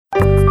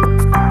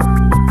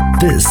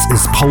This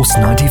is Pulse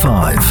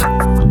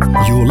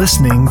 95. You're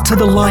listening to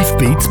the Life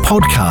Beats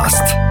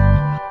podcast.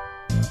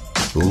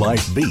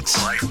 Life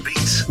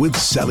Beats with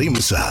Sally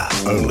Musa,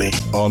 only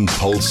on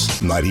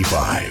Pulse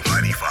 95.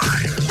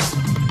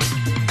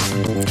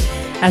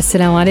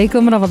 Assalamu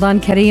alaikum, Ramadan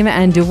Kareem,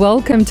 and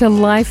welcome to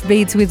Life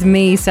Beats with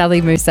me,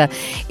 Sally Musa.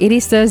 It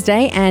is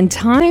Thursday and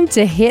time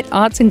to hit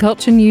arts and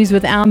culture news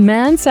with our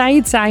man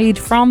Saeed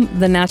from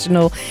The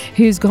National,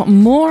 who's got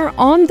more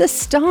on the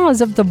stars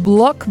of the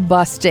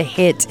blockbuster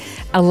hit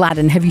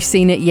Aladdin. Have you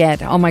seen it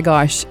yet? Oh my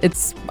gosh,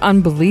 it's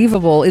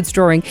unbelievable. It's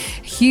drawing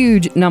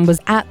huge numbers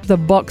at the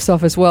box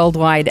office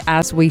worldwide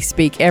as we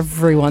speak.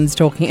 Everyone's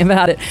talking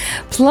about it.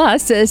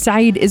 Plus,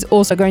 Saeed is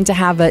also going to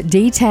have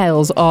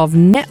details of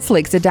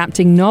Netflix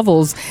adapting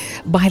novels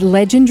by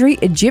legendary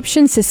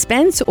Egyptian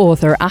suspense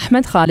author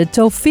Ahmed Khalid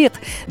Tawfiq.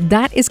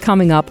 That is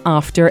coming up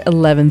after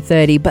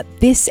 11:30. But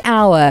this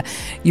hour,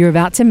 you're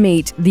about to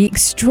meet the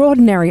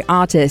extraordinary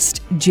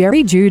artist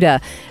Gerry,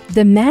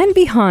 the man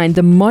behind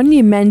the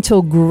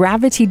monumental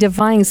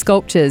gravity-defying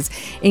sculptures,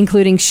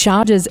 including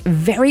Sharjah's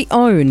very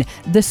own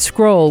The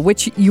Scroll,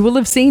 which you will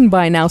have seen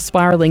by now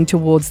spiraling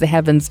towards the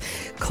heavens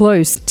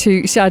close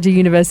to Sharjah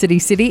University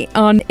City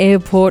on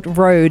Airport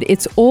Road.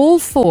 It's all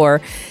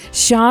for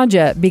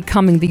Sharjah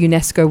becoming the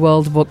UNESCO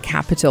World Book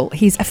Capital.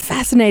 He's a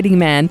fascinating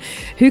man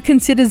who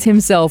considers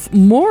himself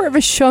more of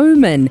a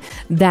showman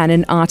than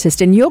an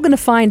artist, and you're going to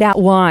find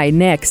out why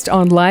next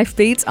on Life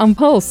Beats on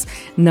Pulse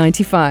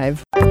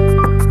 95.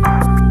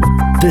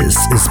 This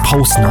is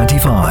Pulse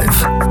 95.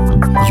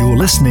 You're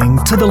listening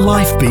to the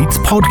Life Beats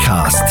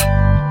podcast.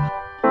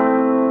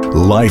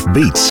 Life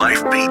Beats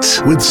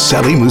with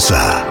Sally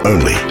Musa,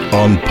 only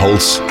on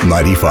Pulse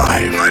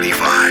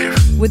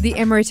 95. With the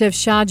Emirate of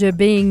Sharjah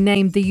being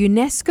named the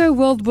UNESCO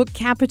World Book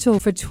Capital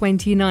for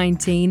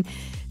 2019,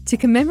 to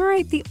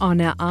commemorate the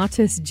honour,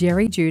 artist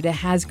Gerry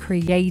has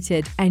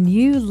created a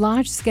new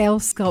large-scale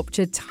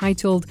sculpture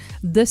titled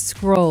The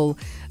Scroll.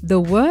 The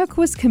work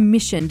was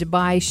commissioned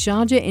by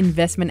Sharjah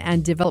Investment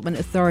and Development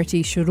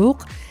Authority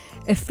Shuruq,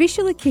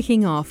 officially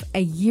kicking off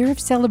a year of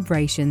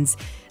celebrations.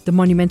 The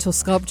monumental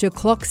sculpture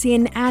clocks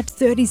in at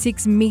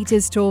 36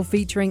 metres tall,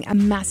 featuring a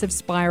massive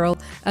spiral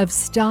of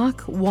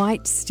stark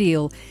white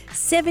steel,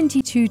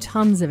 72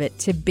 tonnes of it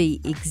to be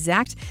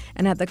exact.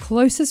 And at the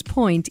closest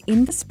point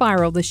in the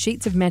spiral, the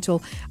sheets of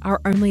metal are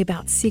only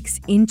about 6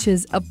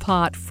 inches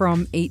apart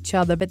from each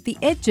other, but the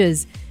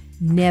edges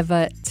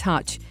never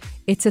touch.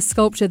 It's a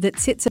sculpture that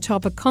sits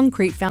atop a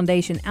concrete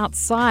foundation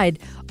outside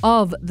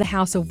of the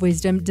House of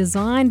Wisdom,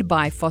 designed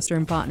by Foster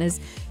 & Partners,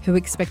 who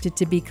expect it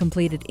to be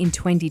completed in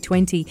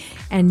 2020,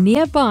 and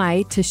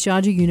nearby to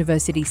Sharjah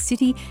University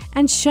City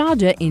and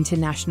Sharjah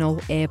International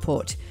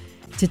Airport.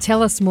 To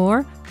tell us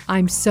more,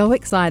 I'm so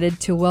excited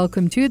to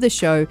welcome to the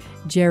show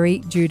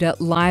Gerry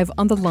live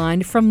on the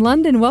line from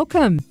London.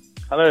 Welcome.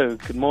 Hello,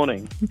 good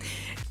morning.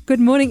 Good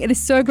morning. It is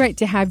so great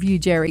to have you,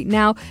 Gerry.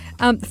 Now,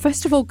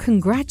 first of all,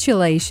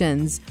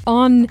 congratulations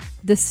on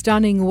the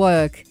stunning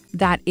work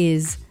that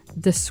is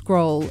The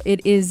Scroll.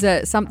 It is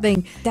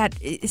something that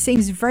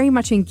seems very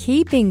much in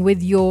keeping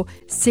with your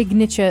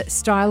signature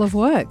style of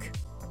work.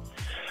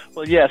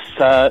 Well, yes,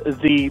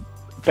 the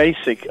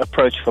basic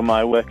approach for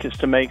my work is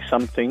to make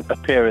something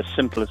appear as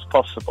simple as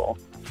possible,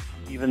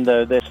 even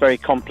though it's very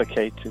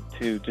complicated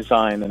to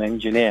design and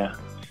engineer.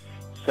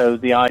 So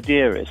the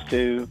idea is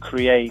to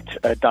create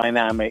a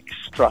dynamic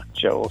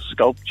structure or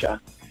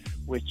sculpture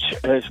which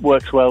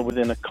works well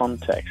within a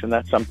context, and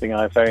that's something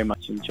I very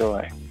much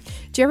enjoy.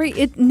 Gerry,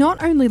 it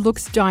not only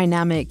looks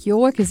dynamic,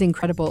 your work is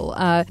incredible.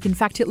 In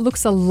fact, it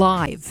looks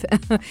alive.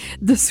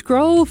 The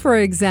Scroll, for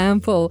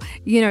example,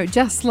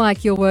 just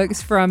like your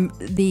works from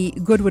the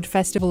Goodwood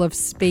Festival of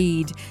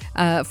Speed,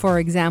 for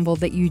example,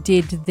 that you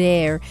did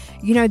there,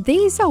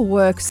 these are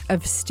works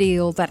of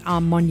steel that are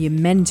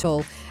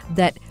monumental,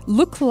 that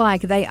look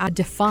like they are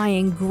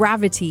defying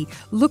gravity,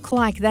 look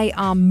like they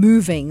are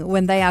moving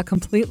when they are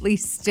completely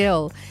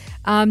still.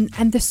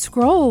 And The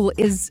Scroll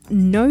is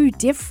no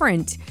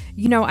different.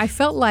 I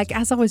felt like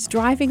as I was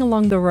driving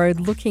along the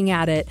road looking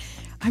at it,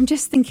 I'm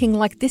just thinking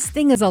like this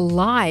thing is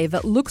alive.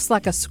 It looks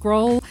like a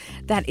scroll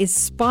that is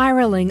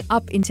spiraling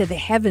up into the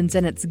heavens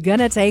and it's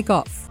gonna take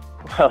off.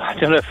 Well, I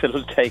don't know if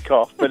it'll take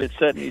off, but it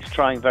certainly is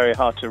trying very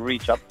hard to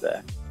reach up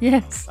there.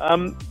 Yes.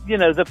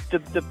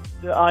 The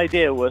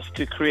idea was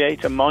to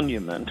create a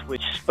monument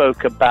which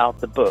spoke about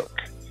the book.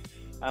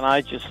 And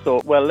I just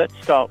thought, well, let's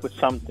start with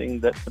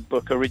something that the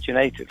book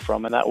originated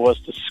from, and that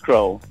was the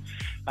scroll.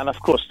 And of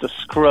course, the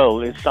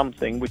scroll is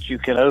something which you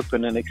can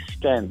open and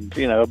extend.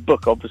 A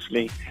book,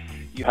 obviously,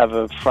 you have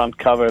a front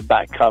cover, a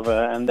back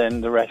cover, and then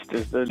the rest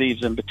is the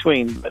leaves in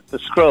between. But the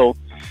scroll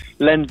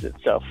lends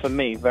itself, for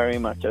me, very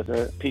much as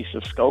a piece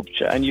of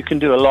sculpture, and you can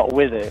do a lot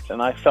with it.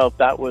 And I felt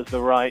that was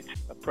the right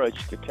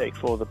approach to take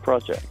for the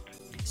project.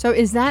 So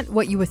is that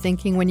what you were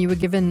thinking when you were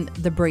given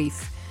the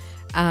brief?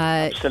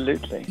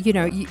 Absolutely.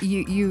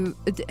 You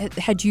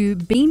had you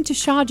been to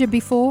Sharjah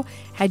before?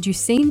 Had you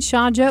seen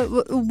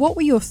Sharjah? What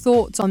were your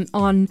thoughts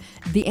on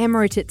the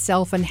Emirate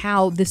itself and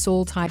how this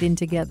all tied in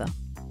together?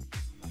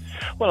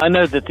 Well, I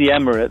know that the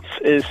Emirates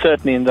is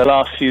certainly in the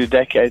last few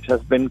decades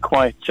has been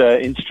quite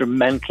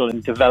instrumental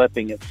in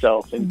developing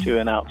itself into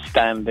an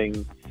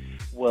outstanding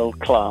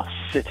world-class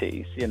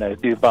cities,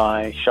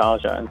 Dubai,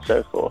 Sharjah and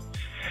so forth.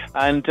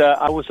 And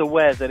I was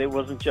aware that it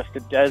wasn't just a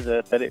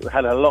desert, that it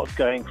had a lot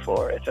going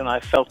for it. And I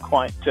felt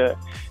quite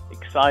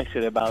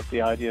excited about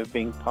the idea of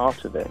being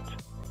part of it.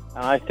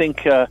 And I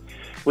think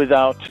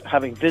without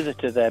having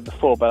visited there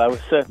before, but I was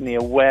certainly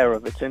aware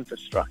of its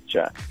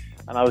infrastructure.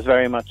 And I was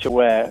very much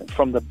aware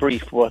from the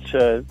brief what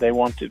they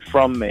wanted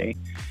from me.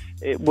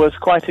 It was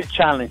quite a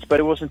challenge, but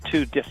it wasn't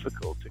too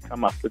difficult to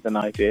come up with an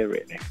idea,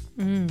 really.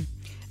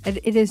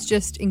 It is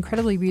just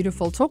incredibly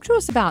beautiful. Talk to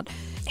us about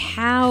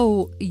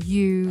how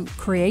you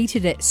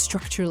created it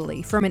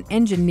structurally from an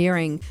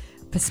engineering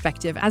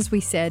perspective. As we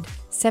said,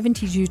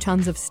 72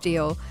 tons of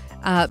steel,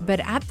 but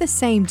at the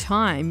same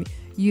time,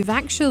 you've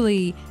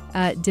actually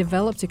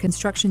developed a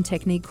construction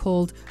technique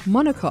called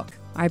monocoque,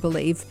 I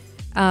believe,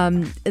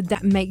 that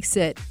makes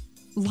it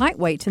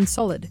lightweight and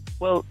solid.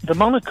 Well, the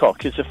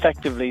monocoque is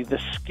effectively the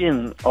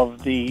skin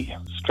of the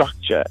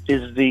structure,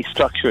 is the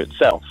structure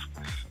itself.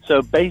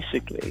 So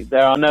basically,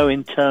 there are no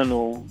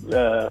internal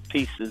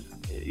pieces,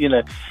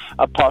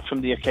 apart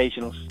from the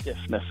occasional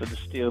stiffness of the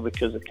steel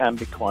because it can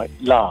be quite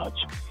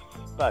large.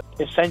 But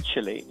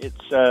essentially,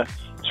 it's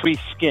 3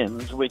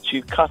 skins which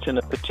you cut in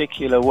a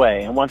particular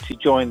way, and once you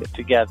join it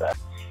together,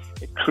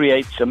 it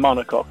creates a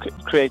monocoque, it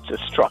creates a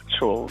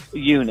structural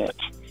unit.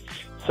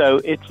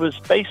 So it was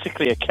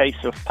basically a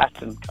case of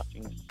pattern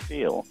cutting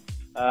steel.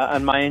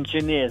 And my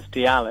engineers,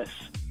 Dialis,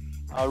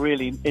 are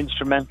really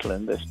instrumental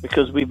in this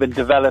because we've been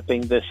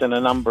developing this in a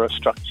number of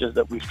structures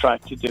that we've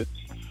tried to do.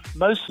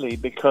 Mostly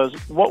because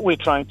what we're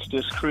trying to do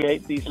is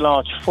create these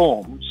large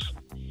forms,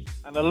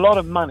 and a lot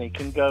of money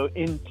can go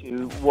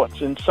into what's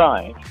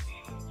inside.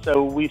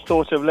 So we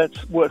thought of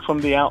let's work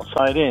from the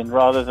outside in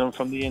rather than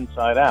from the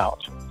inside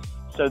out.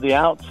 So the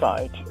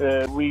outside,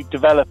 we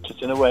developed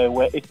it in a way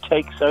where it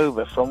takes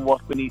over from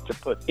what we need to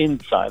put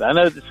inside. I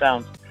know this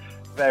sounds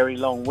very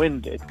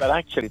long-winded, but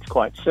actually it's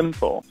quite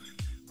simple.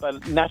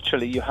 But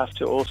naturally, you have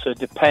to also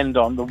depend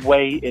on the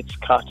way it's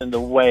cut and the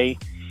way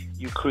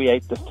you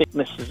create the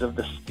thicknesses of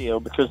the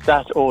steel, because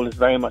that all is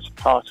very much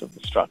part of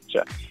the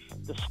structure.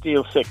 The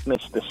steel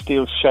thickness, the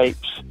steel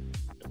shapes,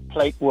 the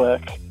plate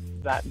work,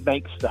 that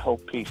makes the whole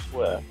piece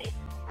work.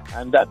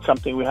 And that's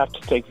something we have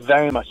to take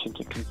very much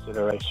into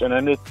consideration.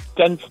 And it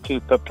tends to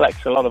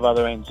perplex a lot of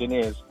other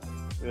engineers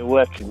we're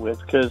working with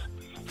because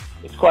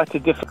it's quite a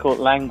difficult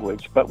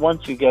language. But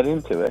once you get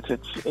into it,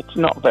 it's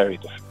not very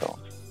difficult.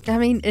 I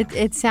mean,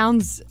 it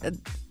sounds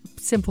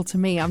simple to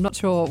me. I'm not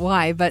sure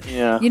why, but,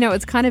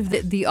 it's kind of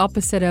the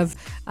opposite of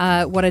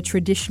what a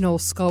traditional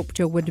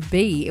sculpture would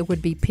be. It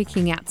would be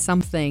picking at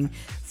something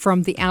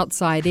from the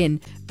outside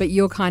in, but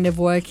you're kind of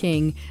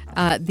working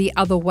the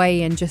other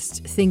way and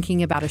just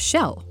thinking about a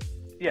shell.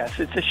 Yes,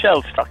 it's a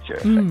shell structure,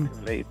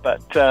 effectively,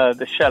 but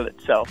the shell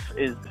itself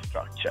is the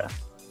structure.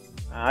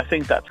 I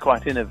think that's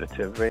quite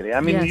innovative, really.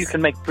 I mean, you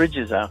can make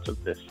bridges out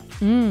of this.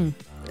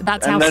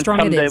 That's how strong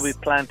it is. And then someday we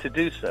plan to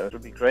do so. It'll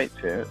be great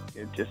to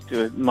just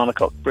do a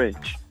monocoque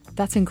bridge.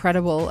 That's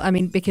incredible. I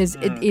mean, because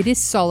it is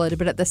solid,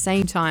 but at the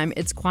same time,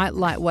 it's quite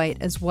lightweight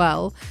as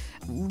well.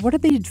 What are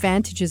the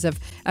advantages of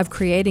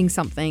creating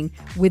something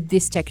with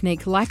this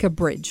technique, like a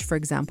bridge, for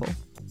example?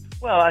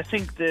 Well, I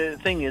think the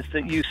thing is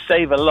that you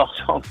save a lot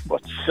on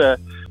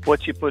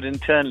what you put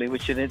internally,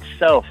 which in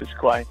itself is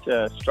quite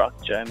a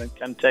structure and it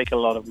can take a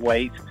lot of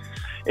weight.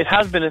 It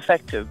has been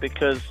effective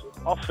because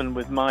often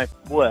with my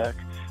work,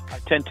 I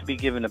tend to be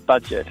given a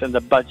budget, and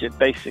the budget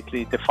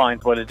basically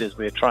defines what it is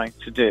we're trying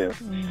to do.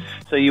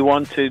 So you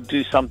want to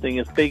do something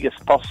as big as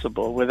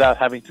possible without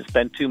having to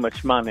spend too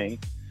much money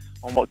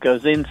on what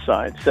goes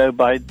inside. So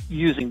by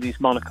using these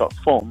monocoque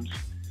forms,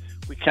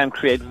 we can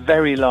create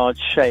very large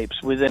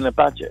shapes within a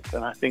budget,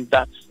 and I think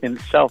that in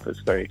itself is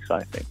very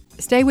exciting.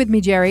 Stay with me,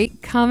 Gerry.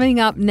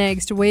 Coming up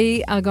next,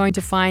 we are going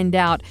to find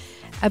out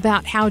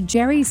about how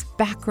Gerry's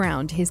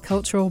background, his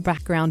cultural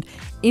background,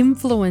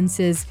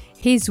 influences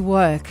his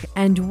work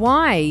and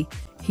why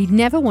he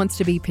never wants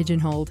to be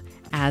pigeonholed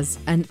as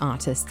an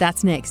artist.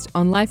 That's next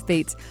on Life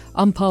Beats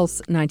on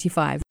Pulse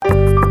 95.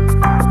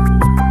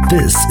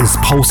 This is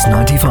Pulse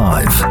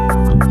 95.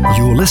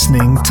 You're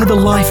listening to the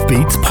Life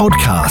Beats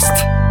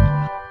podcast.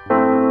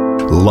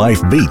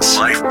 Life Beats.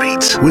 Life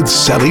Beats with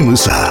Sally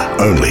Musa.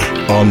 Only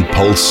on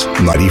Pulse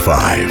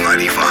 95.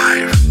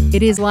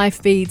 It is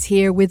Life Beats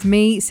here with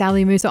me,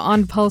 Sally Musa,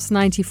 on Pulse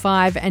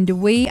 95, and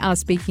we are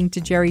speaking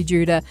to Gerry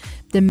Judah,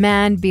 the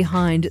man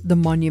behind the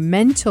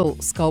monumental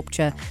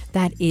sculpture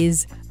that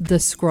is the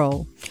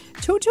Scroll.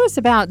 Talk to us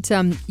about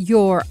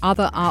your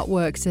other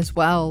artworks as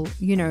well,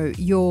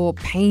 your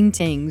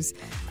paintings,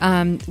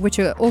 which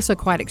are also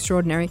quite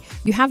extraordinary.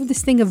 You have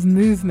this thing of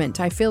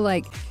movement. I feel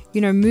like,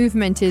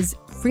 movement is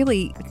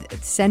really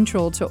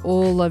central to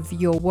all of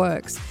your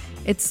works.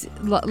 It's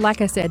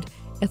like I said,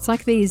 it's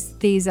like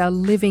these are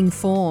living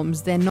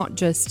forms. They're not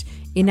just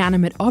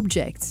inanimate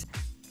objects.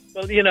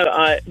 Well,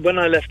 when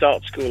I left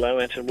art school, I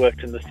went and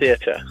worked in the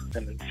theatre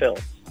and in film.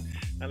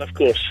 And of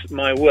course,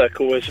 my work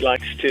always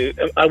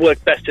I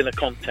work best in a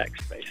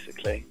context,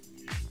 basically.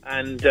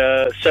 And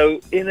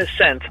so, in a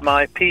sense,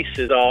 my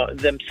pieces are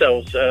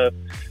themselves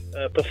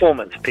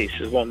performance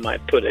pieces, one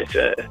might put it.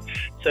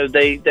 So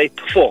they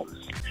perform.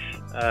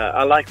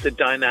 I like the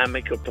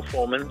dynamic of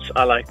performance.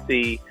 I like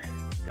the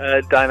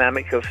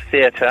dynamic of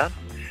theatre.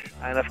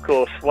 And of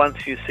course,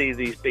 once you see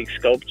these big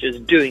sculptures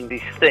doing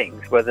these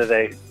things, whether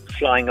they're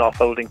flying off,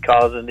 holding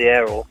cars in the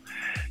air, or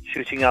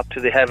shooting up to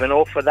the heaven,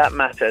 or for that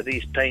matter,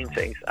 these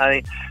paintings.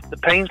 The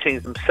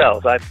paintings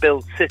themselves, I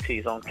build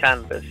cities on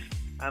canvas,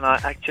 and I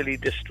actually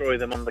destroy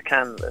them on the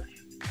canvas.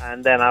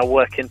 And then I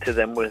work into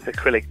them with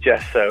acrylic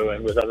gesso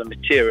and with other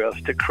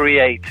materials to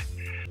create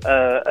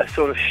a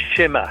sort of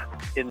shimmer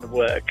in the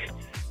work,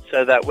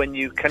 so that when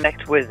you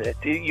connect with it,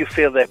 you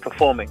feel they're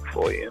performing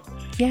for you.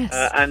 Yes.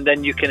 And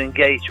then you can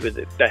engage with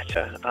it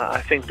better. I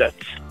think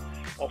that's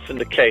often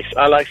the case.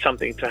 I like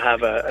something to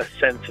have a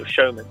sense of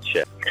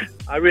showmanship.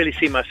 I really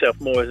see myself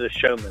more as a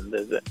showman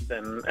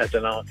than as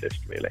an artist,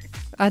 really.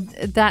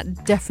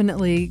 That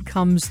definitely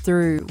comes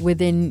through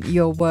within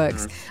your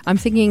works. I'm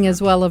thinking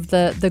as well of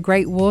the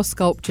great war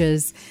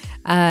sculptures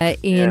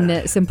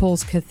in St.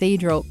 Paul's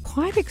Cathedral.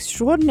 Quite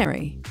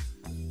extraordinary.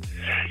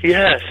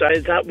 Yes,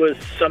 that was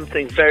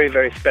something very,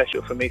 very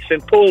special for me.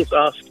 St. Paul's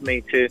asked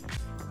me to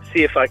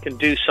see if I can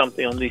do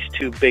something on these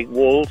two big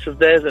walls of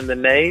theirs in the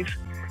nave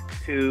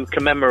to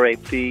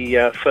commemorate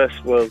the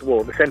First World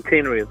War, the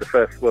centenary of the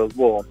First World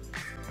War.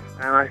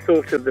 And I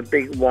thought of the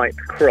big white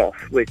cross,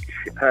 which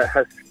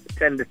has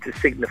tended to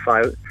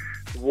signify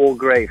war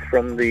graves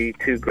from the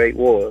two great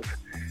wars.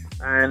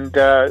 And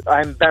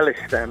I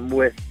embellished them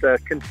with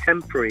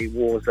contemporary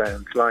war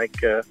zones,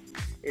 like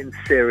in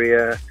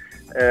Syria,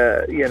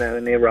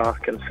 in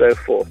Iraq and so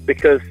forth.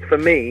 Because for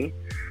me,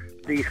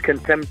 these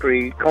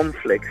contemporary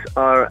conflicts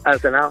are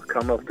as an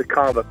outcome of the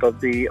carve-up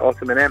of the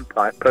Ottoman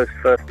Empire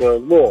post-First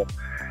World War.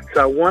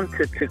 So I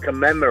wanted to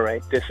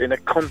commemorate this in a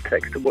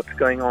context of what's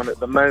going on at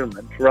the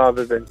moment,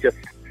 rather than just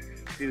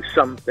do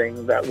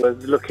something that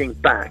was looking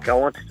back. I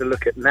wanted to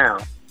look at now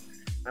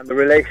and the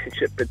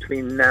relationship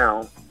between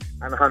now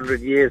and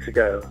 100 years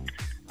ago.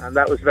 And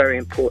that was very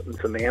important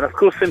for me. And of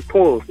course, St.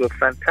 Paul's were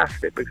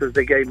fantastic because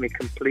they gave me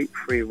complete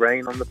free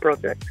rein on the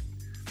project.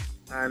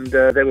 And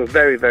they were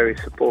very, very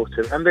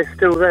supportive. And they're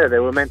still there. They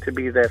were meant to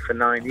be there for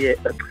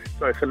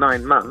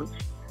 9 months.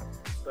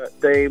 But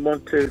they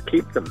want to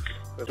keep them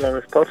as long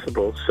as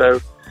possible.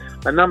 So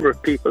a number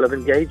of people have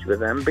engaged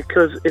with them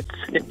because it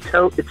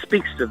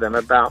speaks to them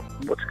about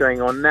what's going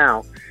on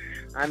now.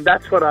 And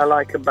that's what I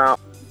like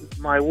about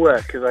my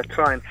work, is I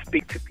try and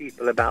speak to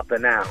people about the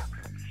now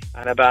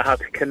and about how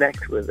to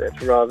connect with it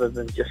rather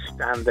than just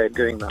stand there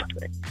doing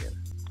nothing.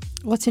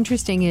 What's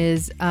interesting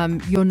is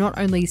you're not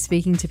only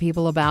speaking to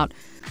people about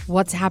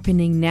what's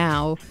happening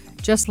now,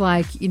 just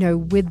like,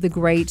 with the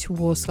great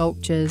war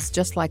sculptures,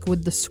 just like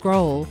with the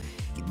scroll,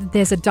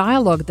 there's a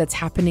dialogue that's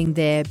happening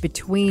there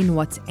between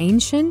what's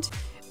ancient,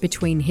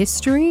 between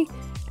history,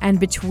 and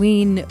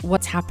between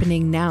what's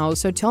happening now.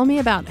 So tell me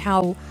about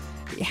how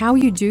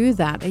you do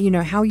that,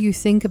 how you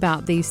think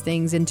about these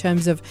things in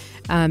terms of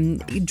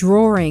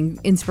drawing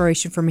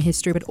inspiration from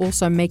history, but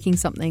also making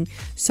something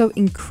so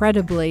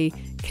incredibly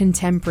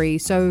contemporary,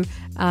 so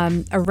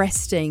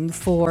arresting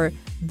for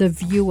the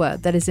viewer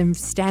that is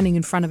standing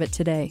in front of it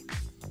today.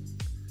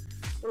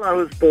 Well, I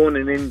was born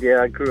in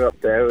India. I grew up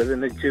there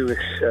within a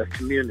Jewish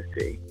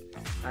community.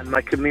 And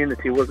my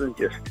community wasn't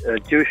just a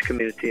Jewish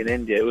community in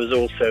India, it was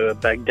also a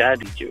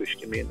Baghdadi Jewish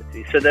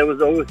community. So there was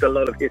always a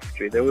lot of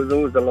history, there was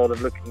always a lot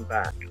of looking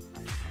back.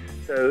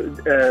 So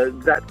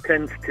that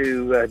tends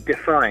to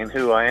define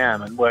who I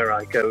am and where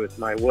I go with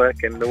my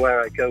work and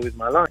where I go with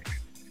my life.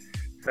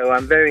 So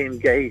I'm very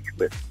engaged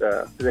with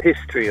the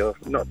history of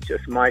not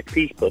just my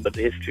people, but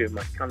the history of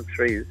my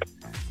countries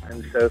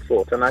and so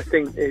forth. And I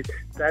think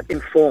that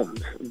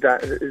informs,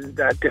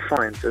 that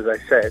defines, as I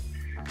said,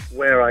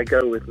 where I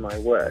go with my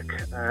work.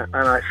 And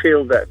I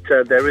feel that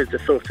there is a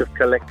sort of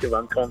collective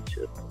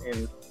unconscious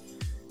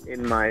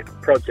in my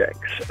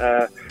projects.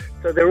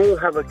 So they all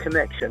have a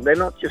connection. They're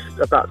not just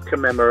about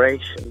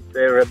commemoration.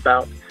 They're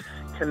about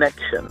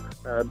connection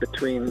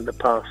between the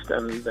past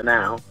and the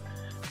now.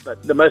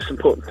 But the most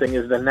important thing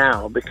is the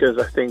now, because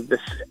I think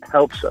this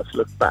helps us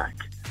look back.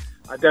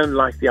 I don't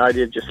like the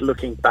idea of just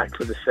looking back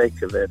for the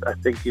sake of it. I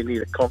think you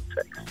need a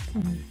context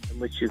in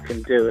which you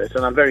can do it.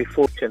 And I'm very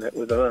fortunate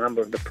with a number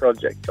of the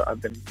projects that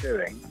I've been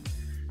doing.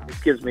 It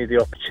gives me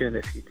the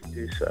opportunity to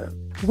do so.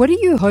 What are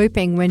you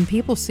hoping when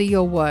people see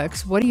your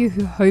works? What are you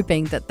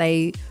hoping that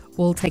they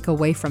will take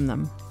away from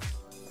them?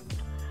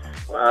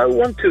 Well, I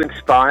want to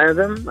inspire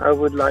them. I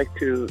would like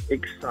to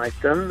excite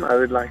them. I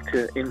would like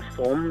to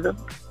inform them.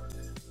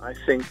 I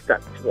think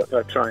that's what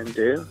I try and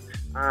do.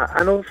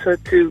 And also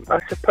to, I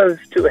suppose,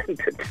 to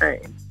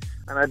entertain.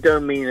 And I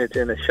don't mean it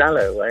in a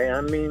shallow way. I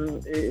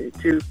mean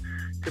to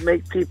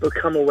make people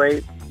come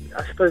away,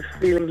 I suppose,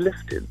 feeling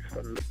lifted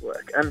from the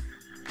work. And,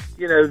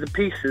 the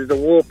pieces, the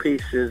war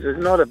pieces, is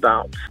not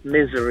about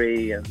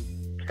misery and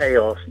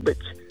chaos,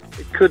 which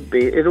it could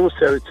be.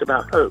 It's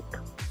about hope.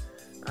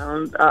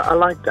 And I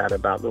like that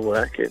about the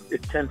work.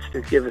 It tends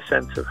to give a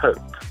sense of hope.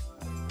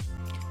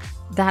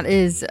 That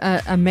is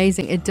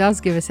amazing. It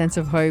does give a sense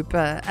of hope,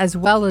 as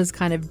well as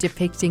kind of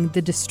depicting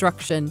the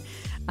destruction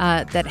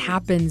that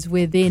happens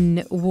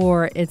within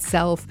war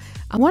itself.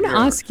 I want to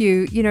ask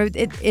you,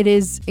 it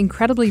is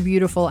incredibly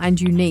beautiful and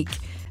unique.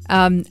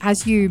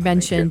 As you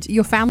mentioned,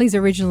 your family's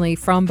originally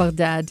from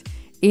Baghdad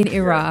in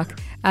Iraq.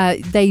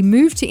 They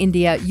moved to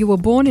India. You were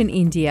born in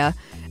India,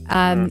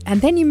 and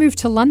then you moved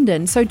to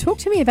London. So talk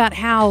to me about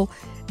how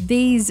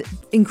these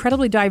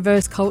incredibly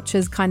diverse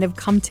cultures kind of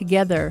come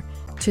together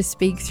to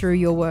speak through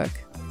your work.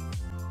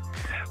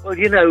 Well,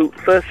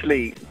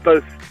 firstly,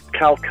 both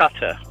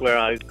Calcutta, where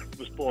I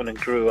was born and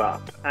grew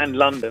up, and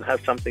London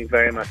have something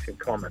very much in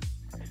common.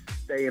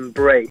 They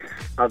embrace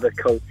other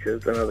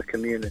cultures and other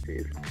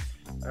communities.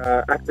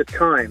 At the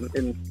time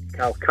in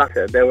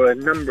Calcutta, there were a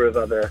number of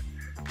other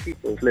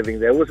peoples living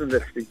there. It wasn't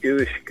just the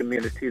Jewish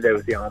community, there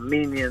was the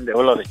Armenian, there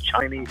were a lot of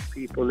Chinese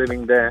people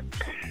living there.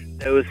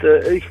 There was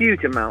a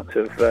huge amount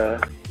of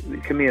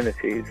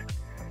communities.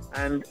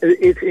 And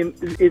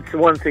it's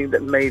one thing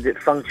that made it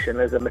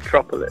function as a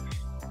metropolis.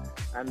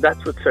 And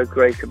that's what's so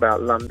great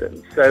about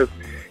London. So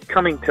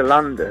coming to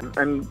London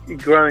and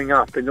growing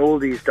up in all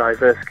these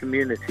diverse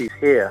communities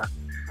here,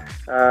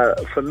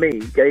 for me,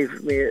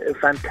 gave me a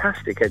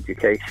fantastic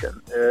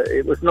education.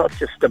 It was not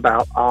just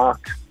about art,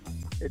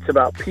 it's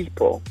about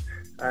people.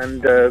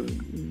 And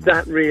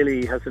that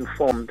really has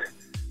informed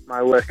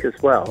my work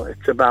as well.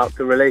 It's about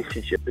the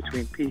relationship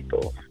between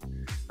people.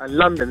 And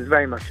London is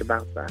very much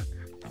about that.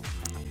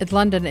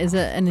 London is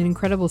an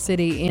incredible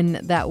city in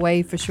that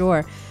way, for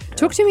sure.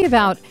 Talk to me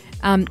about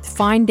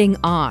finding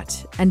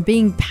art and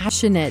being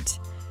passionate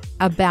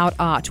about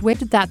art. Where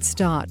did that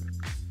start?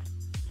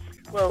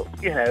 Well,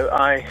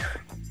 I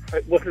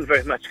wasn't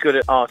very much good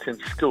at art in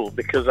school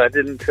because I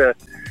didn't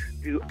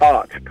do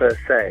art per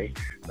se.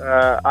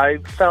 I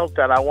felt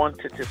that I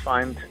wanted to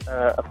find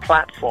a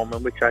platform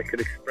in which I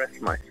could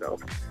express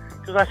myself.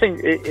 Because I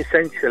think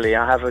essentially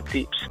I have a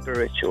deep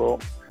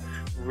spiritual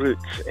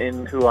roots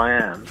in who I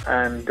am,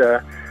 and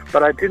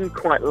but I didn't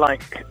quite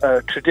like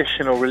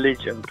traditional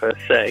religion per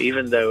se,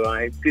 even though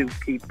I do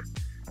keep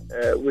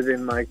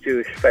within my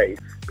Jewish faith,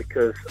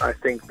 because I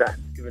think that's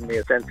given me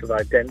a sense of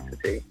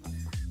identity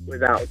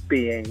without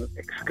being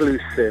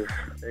exclusive.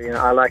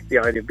 I like the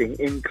idea of being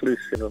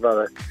inclusive of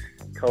other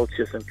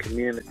cultures and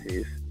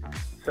communities.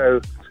 So,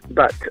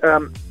 but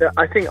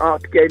I think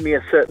art gave me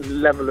a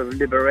certain level of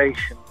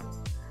liberation,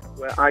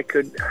 where I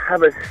could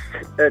have a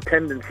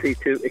tendency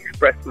to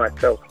express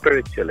myself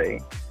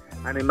spiritually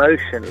and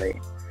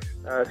emotionally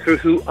through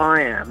who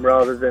I am,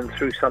 rather than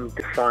through some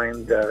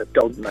defined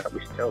dogma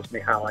which tells me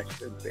how I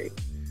should be.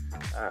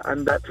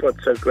 And that's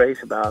what's so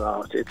great about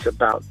art. It's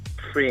about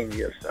freeing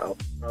yourself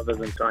rather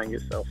than tying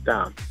yourself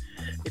down.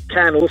 It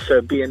can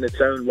also be in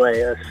its own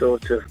way a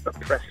sort of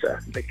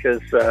oppressor,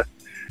 because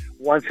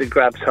once it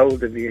grabs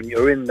hold of you and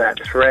you're in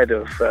that thread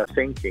of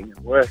thinking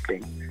and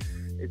working,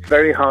 it's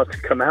very hard to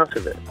come out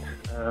of it.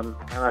 And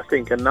I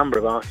think a number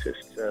of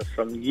artists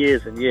from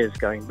years and years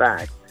going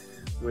back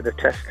would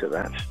attest to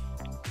that.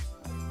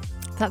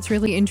 That's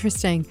really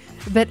interesting.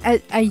 But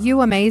are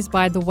you amazed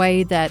by the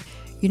way that,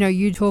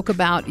 you talk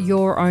about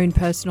your own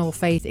personal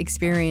faith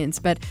experience,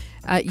 but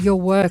your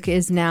work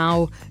is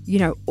now,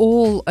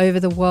 all over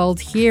the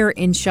world, here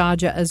in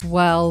Sharjah as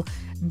well,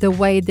 the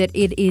way that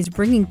it is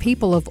bringing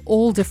people of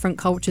all different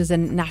cultures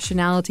and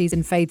nationalities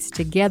and faiths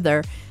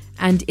together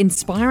and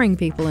inspiring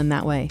people in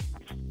that way?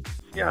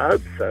 Yeah, I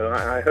hope so.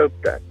 I hope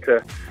that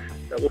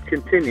that will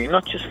continue,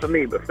 not just for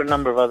me, but for a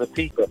number of other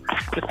people.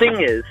 The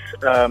thing is,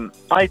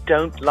 I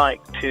don't like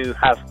to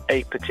have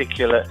a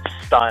particular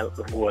style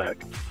of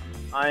work.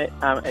 I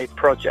am a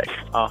project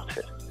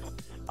artist.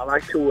 I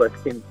like to work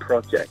in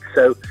projects.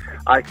 So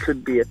I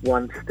could be at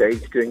one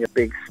stage doing a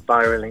big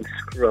spiraling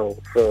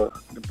scroll for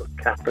the book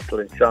Capital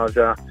in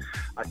Sharjah.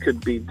 I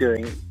could be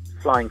doing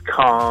flying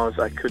cars.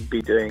 I could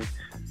be doing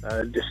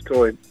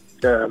destroyed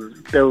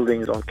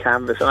buildings on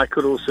canvas, and I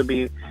could also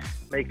be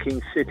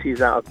making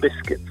cities out of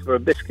biscuits for a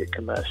biscuit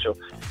commercial.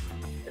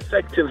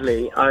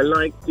 Effectively, I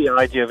like the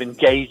idea of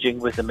engaging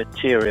with the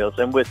materials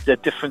and with the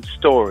different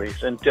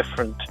stories and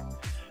different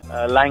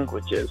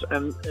languages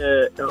and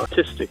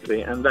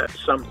artistically, and that's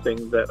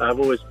something that I've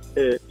always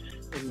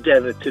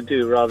endeavored to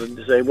do, rather than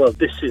to say, well,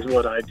 this is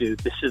what I do,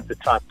 this is the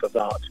type of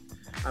art.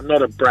 I'm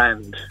not a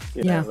brand,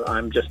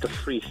 I'm just a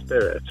free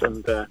spirit,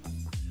 and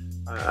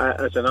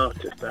as an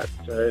artist, that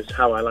is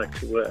how I like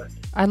to work.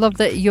 I love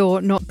that you're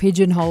not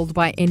pigeonholed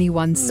by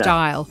anyone's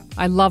style.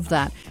 I love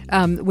that,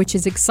 which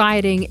is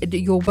exciting.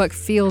 Your work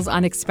feels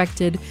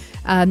unexpected.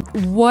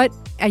 What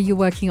are you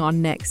working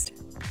on next?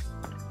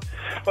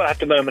 Well, at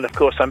the moment, of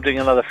course, I'm doing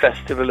another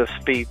festival of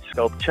speed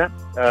sculpture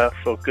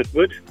for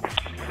Goodwood.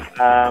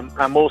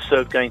 I'm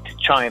also going to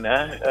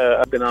China.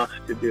 I've been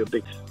asked to do a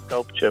big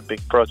sculpture,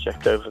 big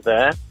project over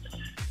there.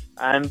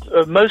 And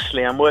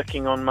mostly I'm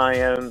working on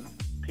my own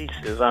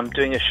pieces. I'm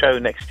doing a show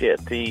next year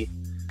at the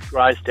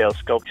Drysdale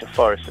Sculpture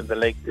Forest in the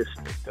Lake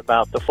District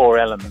about the four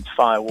elements: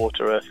 fire,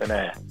 water, earth and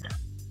air.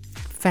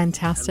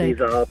 Fantastic. And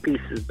these are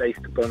pieces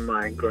based upon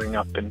my growing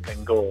up in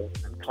Bengal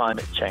and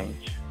climate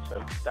change.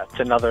 So that's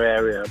another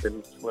area I've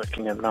been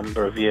working a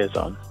number of years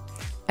on.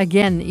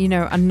 Again,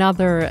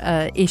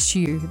 another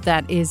issue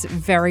that is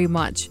very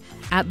much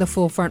at the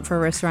forefront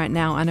for us right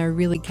now, and I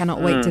really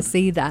cannot wait to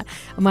see that.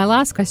 And my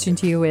last question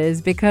to you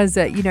is, because,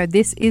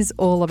 this is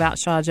all about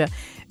Sharjah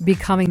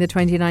becoming the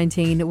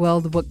 2019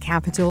 World Book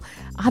Capital.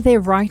 Are there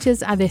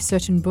writers, are there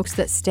certain books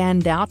that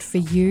stand out for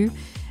you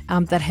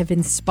that have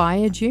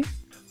inspired you?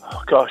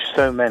 Oh, gosh,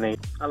 so many.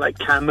 I like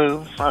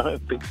Camus. I'm a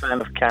big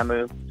fan of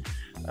Camus.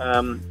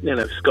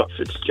 Scott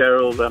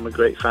Fitzgerald, I'm a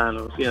great fan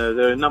of.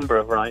 There are a number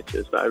of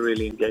writers that I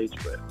really engage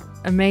with.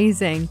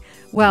 Amazing.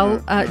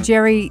 Well,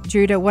 Gerry,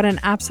 Judah, what an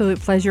absolute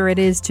pleasure it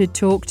is to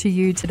talk to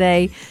you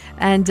today.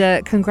 And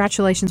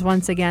congratulations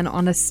once again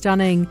on a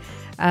stunning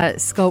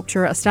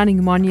sculpture, a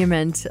stunning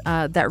monument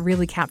that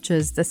really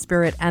captures the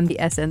spirit and the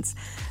essence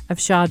of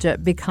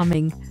Sharjah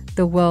becoming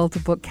the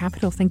World Book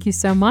Capital. Thank you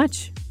so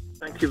much.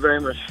 Thank you very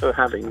much for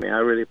having me. I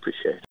really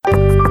appreciate it.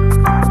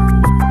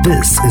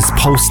 This is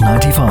Pulse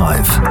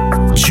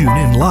 95. Tune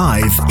in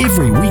live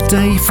every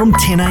weekday from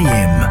 10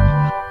 a.m.